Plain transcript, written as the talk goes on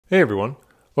Hey everyone,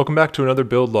 welcome back to another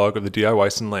build log of the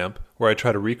DIYson lamp, where I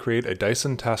try to recreate a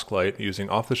Dyson task light using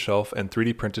off-the-shelf and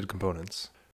 3D printed components.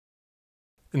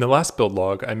 In the last build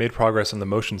log, I made progress on the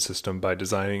motion system by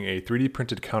designing a 3D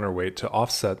printed counterweight to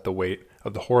offset the weight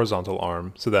of the horizontal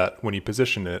arm so that when you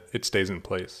position it, it stays in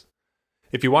place.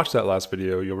 If you watched that last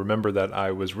video, you'll remember that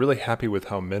I was really happy with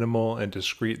how minimal and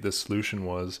discreet this solution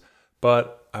was,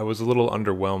 but I was a little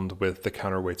underwhelmed with the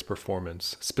counterweight's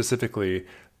performance. Specifically,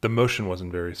 the motion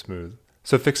wasn't very smooth.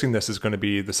 So fixing this is going to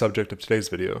be the subject of today's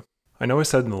video. I know I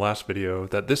said in the last video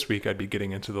that this week I'd be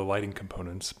getting into the lighting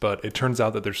components, but it turns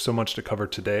out that there's so much to cover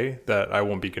today that I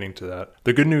won't be getting to that.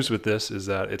 The good news with this is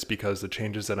that it's because the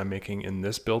changes that I'm making in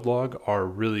this build log are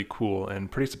really cool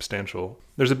and pretty substantial.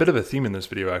 There's a bit of a theme in this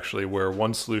video actually, where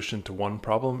one solution to one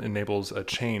problem enables a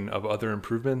chain of other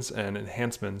improvements and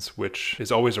enhancements, which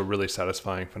is always a really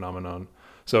satisfying phenomenon.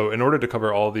 So in order to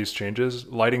cover all of these changes,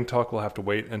 lighting talk will have to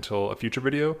wait until a future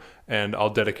video, and I'll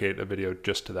dedicate a video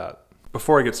just to that.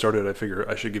 Before I get started, I figure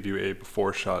I should give you a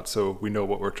before shot so we know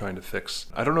what we're trying to fix.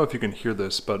 I don't know if you can hear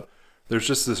this, but there's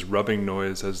just this rubbing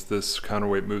noise as this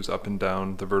counterweight moves up and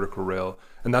down the vertical rail,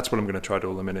 and that's what I'm going to try to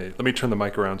eliminate. Let me turn the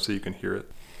mic around so you can hear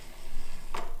it.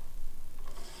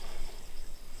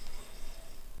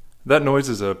 That noise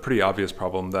is a pretty obvious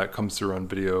problem that comes through on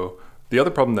video. The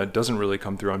other problem that doesn't really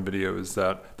come through on video is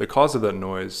that the cause of that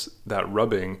noise, that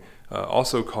rubbing,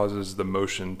 also causes the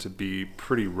motion to be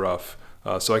pretty rough.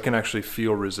 So I can actually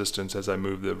feel resistance as I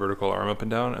move the vertical arm up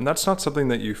and down, and that's not something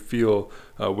that you feel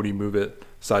when you move it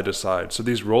side to side. So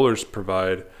these rollers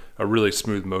provide a really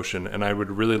smooth motion, and I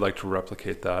would really like to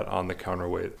replicate that on the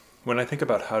counterweight. When I think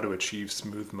about how to achieve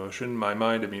smooth motion, my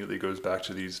mind immediately goes back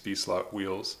to these V-slot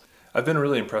wheels. I've been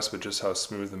really impressed with just how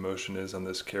smooth the motion is on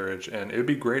this carriage, and it would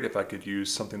be great if I could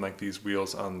use something like these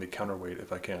wheels on the counterweight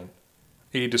if I can.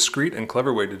 A discreet and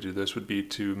clever way to do this would be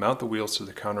to mount the wheels to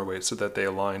the counterweight so that they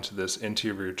align to this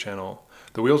interior channel.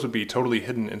 The wheels would be totally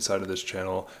hidden inside of this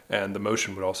channel, and the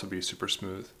motion would also be super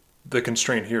smooth. The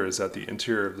constraint here is that the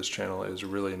interior of this channel is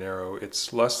really narrow.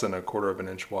 It's less than 1/4 of an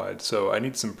inch wide, so I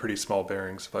need some pretty small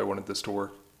bearings if I wanted this to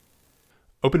work.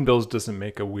 OpenBuilds doesn't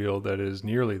make a wheel that is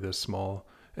nearly this small,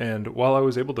 and while I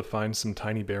was able to find some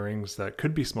tiny bearings that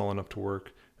could be small enough to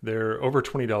work, they're over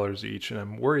 $20 each, and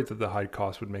I'm worried that the high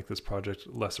cost would make this project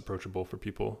less approachable for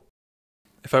people.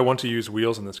 If I want to use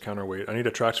wheels on this counterweight, I need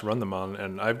a track to run them on,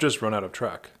 and I've just run out of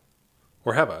track.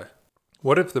 Or have I?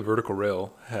 What if the vertical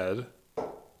rail had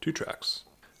 2 tracks?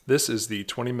 This is the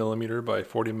 20mm by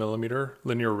 40mm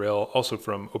linear rail, also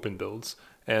from OpenBuilds,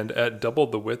 and at double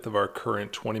the width of our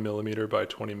current 20mm by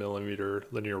 20mm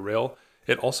linear rail,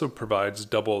 it also provides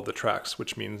double the tracks,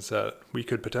 which means that we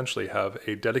could potentially have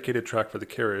a dedicated track for the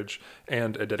carriage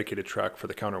and a dedicated track for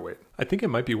the counterweight. I think it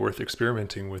might be worth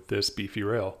experimenting with this beefy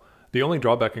rail. The only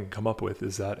drawback I can come up with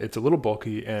is that it's a little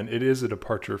bulky and it is a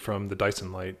departure from the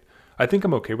Dyson light. I think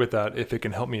I'm okay with that if it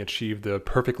can help me achieve the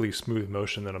perfectly smooth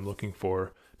motion that I'm looking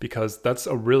for, because that's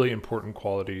a really important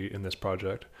quality in this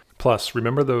project. Plus,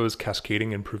 remember those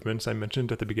cascading improvements I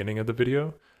mentioned at the beginning of the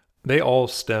video? They all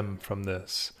stem from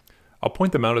this. I'll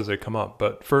point them out as they come up,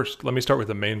 but first, let me start with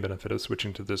the main benefit of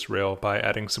switching to this rail by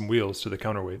adding some wheels to the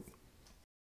counterweight.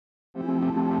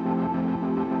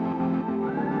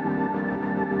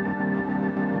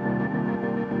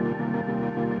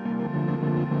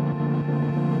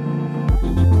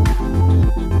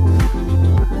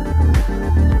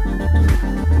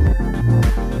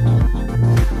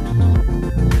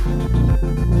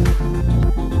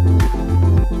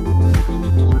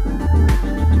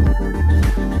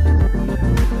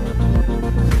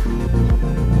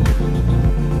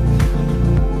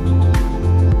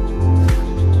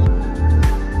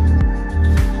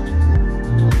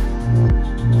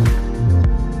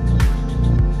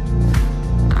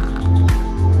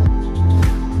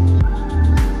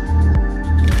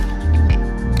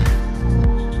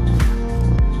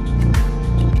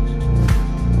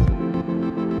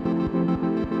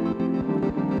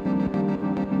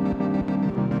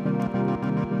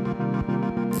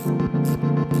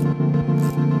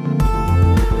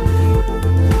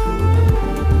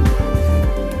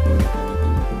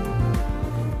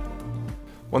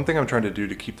 One thing I'm trying to do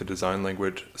to keep the design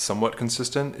language somewhat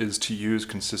consistent is to use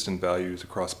consistent values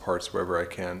across parts wherever I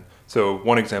can. So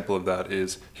one example of that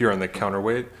is here on the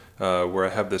counterweight, where I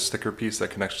have this thicker piece that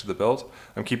connects to the belt.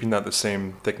 I'm keeping that the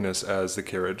same thickness as the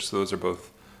carriage, so those are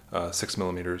both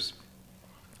 6mm.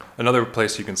 Another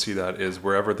place you can see that is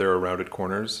wherever there are rounded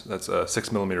corners. That's a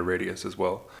 6mm radius as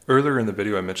well. Earlier in the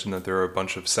video I mentioned that there are a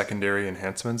bunch of secondary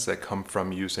enhancements that come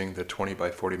from using the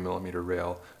 20x40mm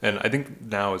rail, and I think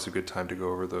now is a good time to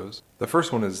go over those. The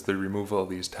first one is the removal of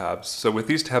these tabs. So with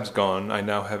these tabs gone, I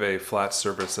now have a flat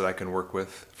surface that I can work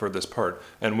with for this part,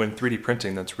 and when 3D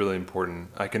printing that's really important.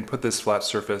 I can put this flat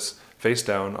surface face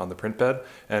down on the print bed,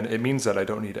 and it means that I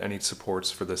don't need any supports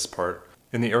for this part.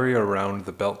 In the area around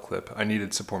the belt clip, I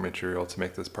needed support material to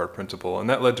make this part printable, and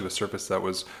that led to a surface that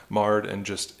was marred and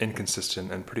just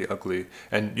inconsistent and pretty ugly.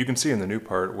 And you can see in the new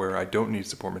part where I don't need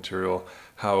support material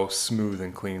how smooth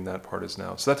and clean that part is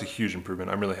now. So that's a huge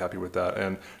improvement. I'm really happy with that.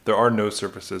 And there are no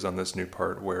surfaces on this new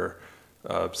part where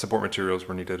support materials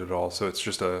were needed at all, so it's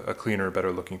just a cleaner,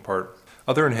 better looking part.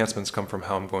 Other enhancements come from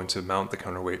how I'm going to mount the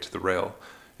counterweight to the rail.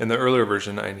 In the earlier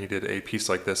version, I needed a piece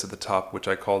like this at the top, which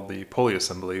I called the pulley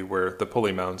assembly, where the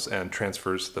pulley mounts and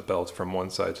transfers the belt from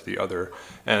one side to the other.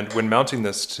 And when mounting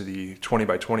this to the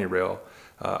 20x20 rail,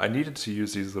 I needed to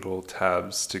use these little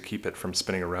tabs to keep it from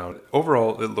spinning around.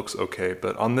 Overall, it looks okay,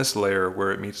 but on this layer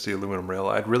where it meets the aluminum rail,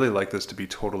 I'd really like this to be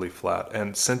totally flat.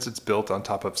 And since it's built on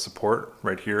top of support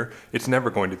right here, it's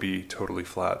never going to be totally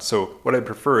flat. So what I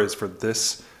prefer is for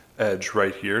this edge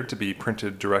right here to be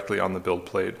printed directly on the build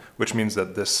plate, which means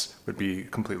that this would be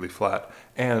completely flat.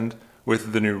 And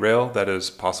with the new rail, that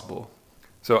is possible.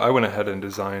 So I went ahead and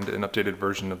designed an updated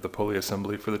version of the pulley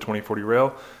assembly for the 2040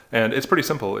 rail, and it's pretty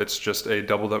simple. It's just a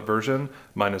doubled up version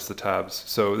minus the tabs.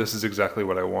 So this is exactly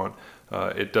what I want.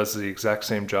 It does the exact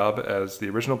same job as the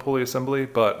original pulley assembly,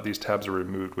 but these tabs are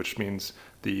removed, which means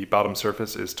the bottom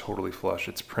surface is totally flush.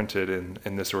 It's printed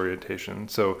in this orientation.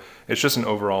 So it's just an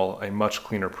overall a much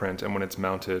cleaner print, and when it's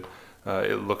mounted,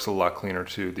 it looks a lot cleaner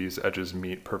too. These edges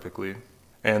meet perfectly.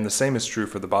 And the same is true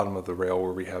for the bottom of the rail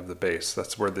where we have the base.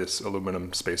 That's where this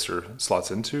aluminum spacer slots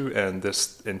into, and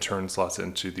this in turn slots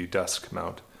into the desk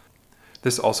mount.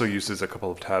 This also uses a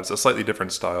couple of tabs, a slightly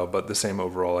different style, but the same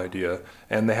overall idea.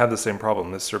 And they have the same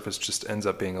problem. This surface just ends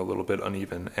up being a little bit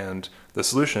uneven. And the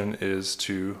solution is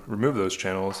to remove those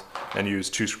channels and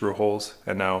use 2 screw holes.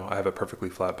 And now I have a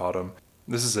perfectly flat bottom.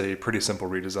 This is a pretty simple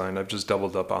redesign. I've just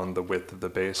doubled up on the width of the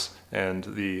base, and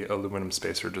the aluminum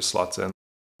spacer just slots in.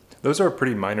 Those are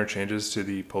pretty minor changes to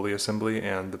the pulley assembly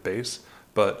and the base,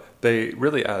 but they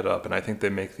really add up, and I think they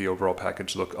make the overall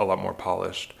package look a lot more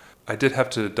polished. I did have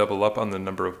to double up on the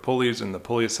number of pulleys in the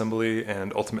pulley assembly,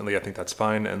 and ultimately I think that's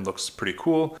fine and looks pretty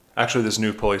cool. Actually, this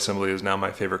new pulley assembly is now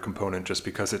my favorite component just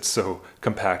because it's so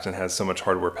compact and has so much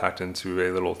hardware packed into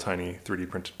a little tiny 3D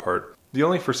printed part. The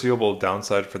only foreseeable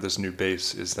downside for this new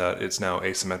base is that it's now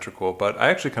asymmetrical, but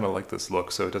I actually kind of like this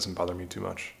look, so it doesn't bother me too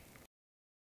much.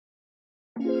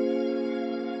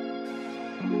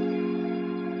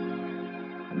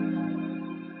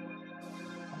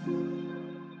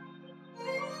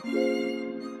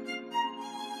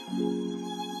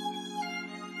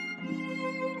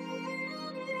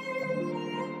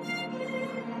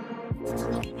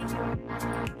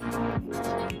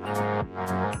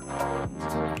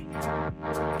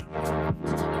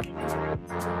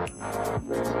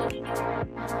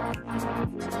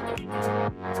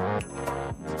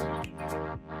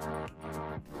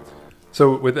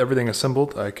 So with everything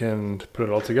assembled, I can put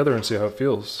it all together and see how it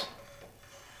feels.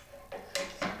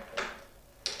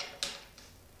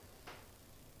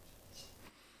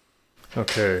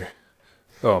 Okay.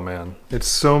 Oh man, it's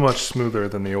so much smoother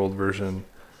than the old version.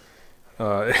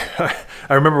 I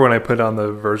remember when I put on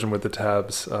the version with the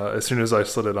tabs, as soon as I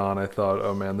slid it on, I thought,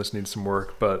 oh man, this needs some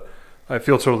work, but I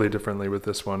feel totally differently with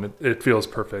this one. It feels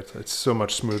perfect. It's so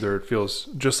much smoother. It feels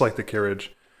just like the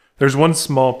carriage. There's one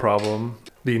small problem.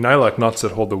 The nylock nuts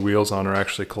that hold the wheels on are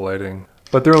actually colliding,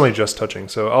 but they're only just touching,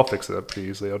 so I'll fix that pretty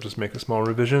easily. I'll just make a small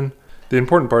revision. The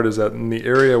important part is that in the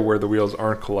area where the wheels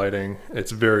aren't colliding,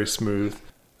 it's very smooth.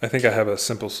 I think I have a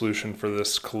simple solution for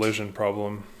this collision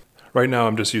problem. Right now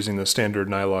I'm just using the standard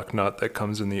nylock nut that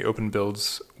comes in the Open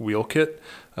Builds wheel kit,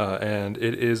 and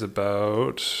it is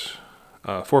about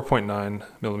 4.9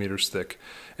 millimeters thick.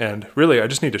 And really I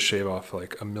just need to shave off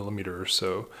like a millimeter or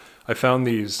so. I found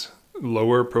these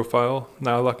lower profile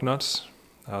nylock nuts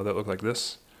that look like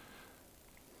this.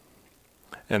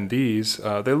 And these,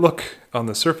 they look on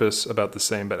the surface about the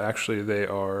same, but actually they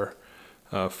are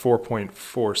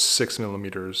 4.46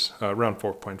 millimeters, around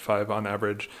 4.5 on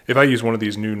average. If I use one of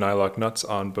these new nylock nuts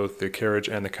on both the carriage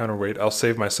and the counterweight, I'll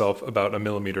save myself about a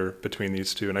millimeter between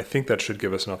these two, and I think that should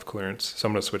give us enough clearance. So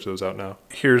I'm going to switch those out now.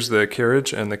 Here's the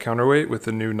carriage and the counterweight with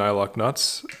the new nylock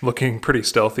nuts, looking pretty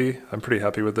stealthy. I'm pretty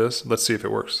happy with this. Let's see if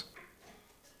it works.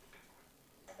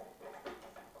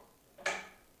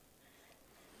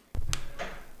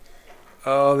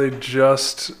 Oh, they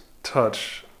just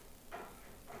touch.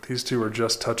 These two are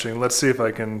just touching. Let's see if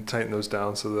I can tighten those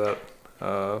down so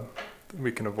that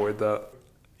we can avoid that.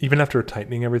 Even after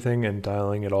tightening everything and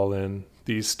dialing it all in,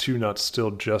 these two nuts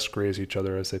still just graze each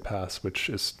other as they pass, which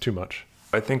is too much.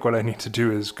 I think what I need to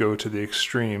do is go to the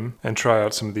Xtreme and try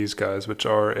out some of these guys, which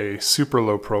are a super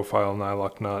low profile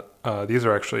nylock nut. These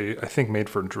are actually, I think, made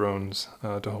for drones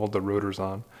to hold the rotors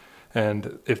on.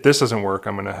 And if this doesn't work,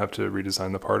 I'm gonna have to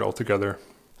redesign the part altogether.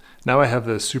 Now I have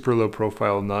the super low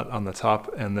profile nut on the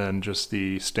top and then just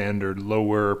the standard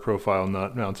lower profile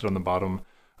nut mounted on the bottom.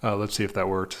 Let's see if that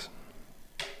worked.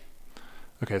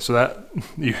 Okay, so that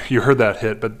you heard that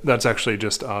hit, but that's actually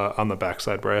just on the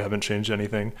backside where I haven't changed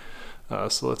anything.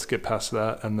 So let's get past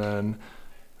that. And then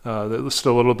there's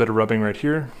still a little bit of rubbing right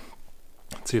here.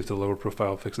 Let's see if the lower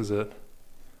profile fixes it.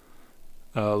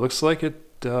 Looks like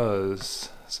it does.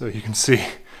 So you can see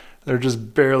they're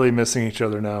just barely missing each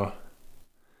other now.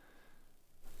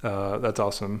 That's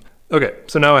awesome. Okay,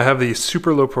 so now I have the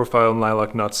super low profile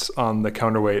nylock nuts on the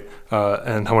counterweight,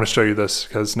 and I want to show you this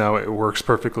because now it works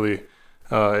perfectly.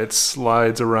 It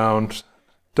slides around,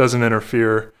 doesn't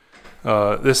interfere.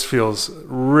 This feels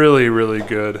really, really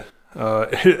good.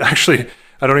 Actually,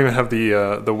 I don't even have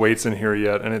the weights in here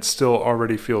yet, and it still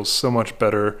already feels so much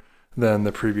better than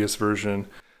the previous version.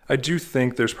 I do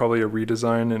think there's probably a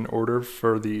redesign in order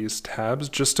for these tabs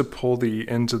just to pull the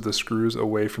ends of the screws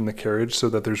away from the carriage so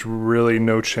that there's really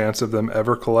no chance of them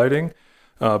ever colliding.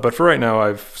 But for right now,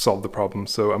 I've solved the problem,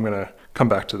 so I'm gonna come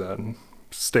back to that and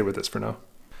stay with this for now.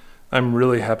 I'm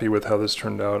really happy with how this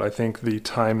turned out. I think the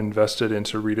time invested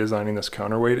into redesigning this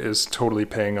counterweight is totally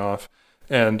paying off.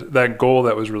 And that goal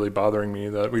that was really bothering me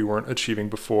that we weren't achieving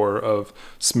before of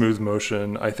smooth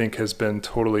motion, I think has been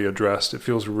totally addressed. It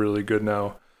feels really good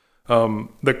now.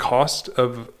 The cost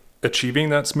of achieving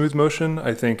that smooth motion,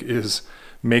 I think, is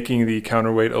making the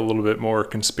counterweight a little bit more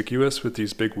conspicuous with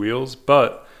these big wheels,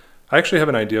 but I actually have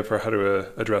an idea for how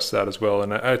to address that as well,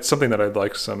 and it's something that I'd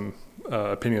like some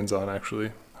opinions on,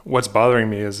 actually. What's bothering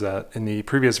me is that in the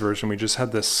previous version, we just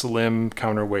had this slim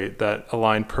counterweight that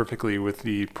aligned perfectly with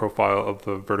the profile of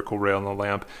the vertical rail on the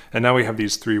lamp, and now we have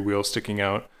these three wheels sticking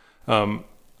out.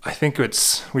 I think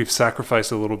we've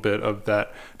sacrificed a little bit of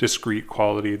that discrete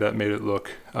quality that made it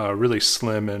look really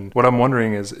slim. And what I'm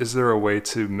wondering is there a way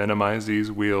to minimize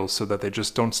these wheels so that they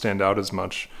just don't stand out as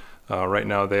much? Right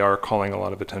now, they are calling a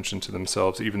lot of attention to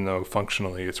themselves, even though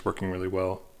functionally it's working really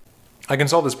well. I can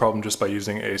solve this problem just by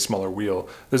using a smaller wheel.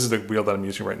 This is the wheel that I'm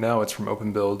using right now. It's from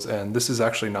Open Builds, and this is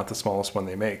actually not the smallest one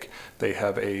they make. They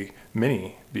have a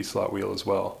mini V-slot wheel as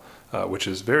well, which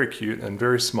is very cute and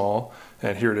very small,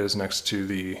 and here it is next to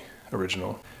the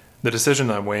original. The decision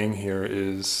I'm weighing here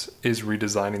is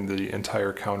redesigning the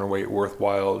entire counterweight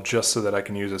worthwhile just so that I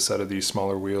can use a set of these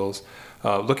smaller wheels.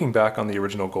 Looking back on the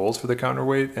original goals for the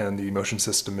counterweight and the motion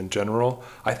system in general,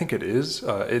 I think it is.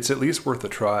 It's at least worth a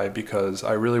try because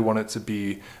I really want it to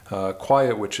be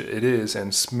quiet, which it is,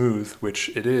 and smooth, which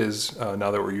it is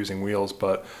now that we're using wheels,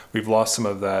 but we've lost some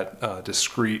of that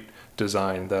discrete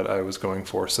design that I was going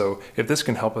for. So if this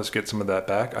can help us get some of that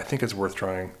back, I think it's worth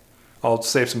trying. I'll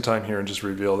save some time here and just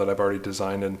reveal that I've already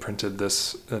designed and printed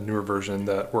this newer version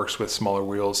that works with smaller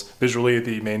wheels. Visually,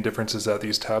 the main difference is that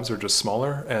these tabs are just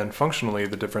smaller, and functionally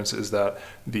the difference is that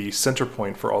the center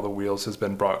point for all the wheels has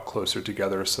been brought closer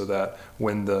together so that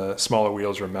when the smaller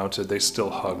wheels are mounted, they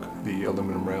still hug the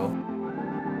aluminum rail.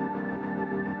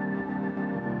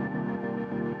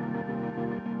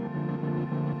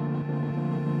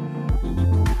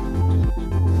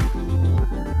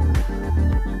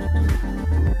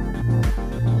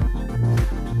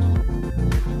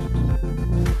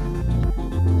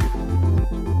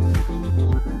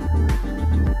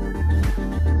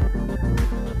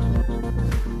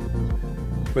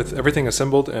 With everything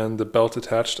assembled and the belt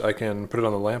attached, I can put it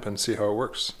on the lamp and see how it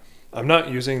works. I'm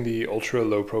not using the ultra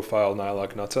low profile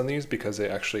nylock nuts on these because they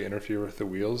actually interfere with the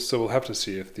wheels, so we'll have to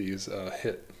see if these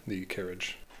hit the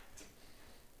carriage.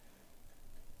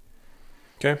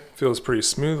 Okay, feels pretty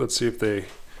smooth. Let's see if they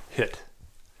hit.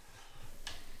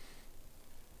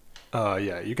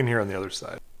 Yeah, you can hear on the other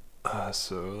side.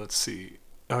 So let's see.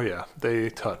 Oh yeah, they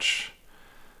touch.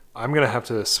 I'm gonna have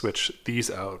to switch these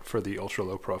out for the ultra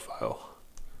low profile.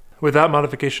 With that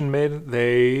modification made,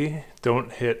 they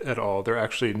don't hit at all. They're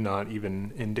actually not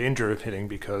even in danger of hitting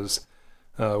because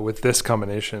with this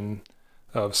combination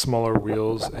of smaller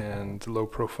wheels and low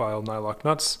profile nylock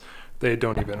nuts, they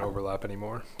don't even overlap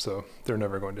anymore. So they're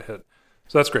never going to hit.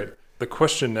 So that's great. The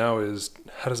question now is,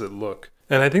 how does it look?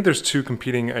 And I think there's two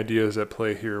competing ideas at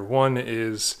play here. One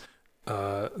is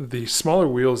the smaller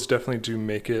wheels definitely do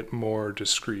make it more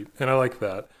discreet, and I like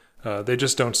that. They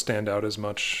just don't stand out as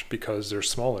much because they're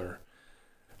smaller.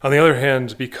 On the other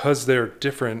hand, because they're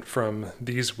different from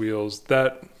these wheels,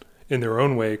 that in their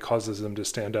own way causes them to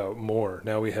stand out more.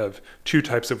 Now we have two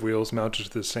types of wheels mounted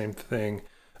to the same thing,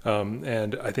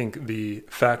 and I think the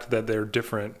fact that they're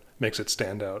different makes it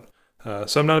stand out.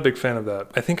 So I'm not a big fan of that.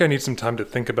 I think I need some time to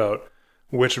think about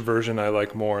which version I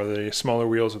like more, the smaller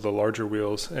wheels or the larger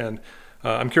wheels, and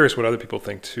I'm curious what other people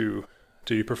think too.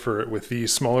 Do you prefer it with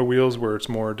these smaller wheels where it's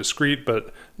more discreet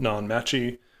but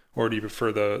non-matchy, or do you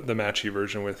prefer the matchy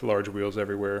version with large wheels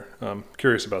everywhere? I'm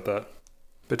curious about that.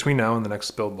 Between now and the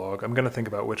next build log, I'm going to think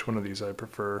about which one of these I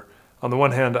prefer. On the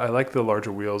one hand, I like the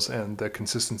larger wheels and the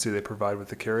consistency they provide with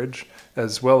the carriage,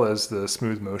 as well as the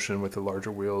smooth motion with the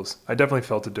larger wheels. I definitely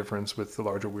felt a difference with the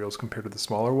larger wheels compared to the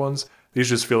smaller ones. These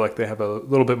just feel like they have a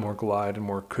little bit more glide and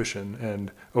more cushion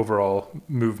and overall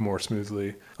move more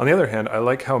smoothly. On the other hand, I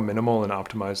like how minimal and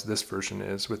optimized this version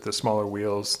is with the smaller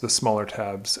wheels, the smaller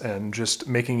tabs, and just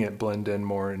making it blend in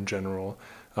more in general.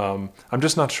 I'm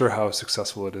just not sure how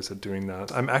successful it is at doing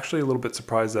that. I'm actually a little bit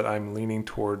surprised that I'm leaning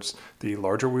towards the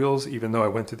larger wheels, even though I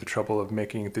went through the trouble of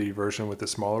making the version with the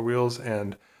smaller wheels,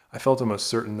 and I felt almost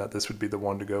certain that this would be the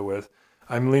one to go with.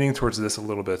 I'm leaning towards this a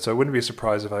little bit, so I wouldn't be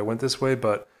surprised if I went this way,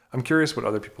 but I'm curious what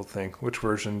other people think. Which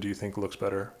version do you think looks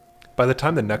better? By the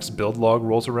time the next build log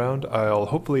rolls around, I'll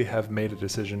hopefully have made a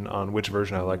decision on which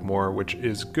version I like more, which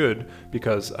is good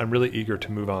because I'm really eager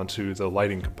to move on to the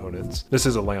lighting components. This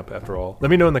is a lamp after all.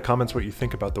 Let me know in the comments what you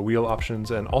think about the wheel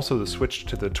options and also the switch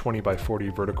to the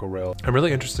 20x40 vertical rail. I'm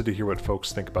really interested to hear what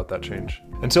folks think about that change.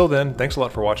 Until then, thanks a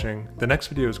lot for watching. The next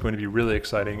video is going to be really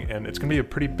exciting and it's going to be a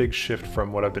pretty big shift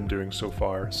from what I've been doing so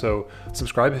far. So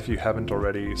subscribe if you haven't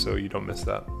already so you don't miss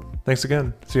that. Thanks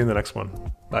again. See you in the next one.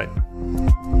 Bye.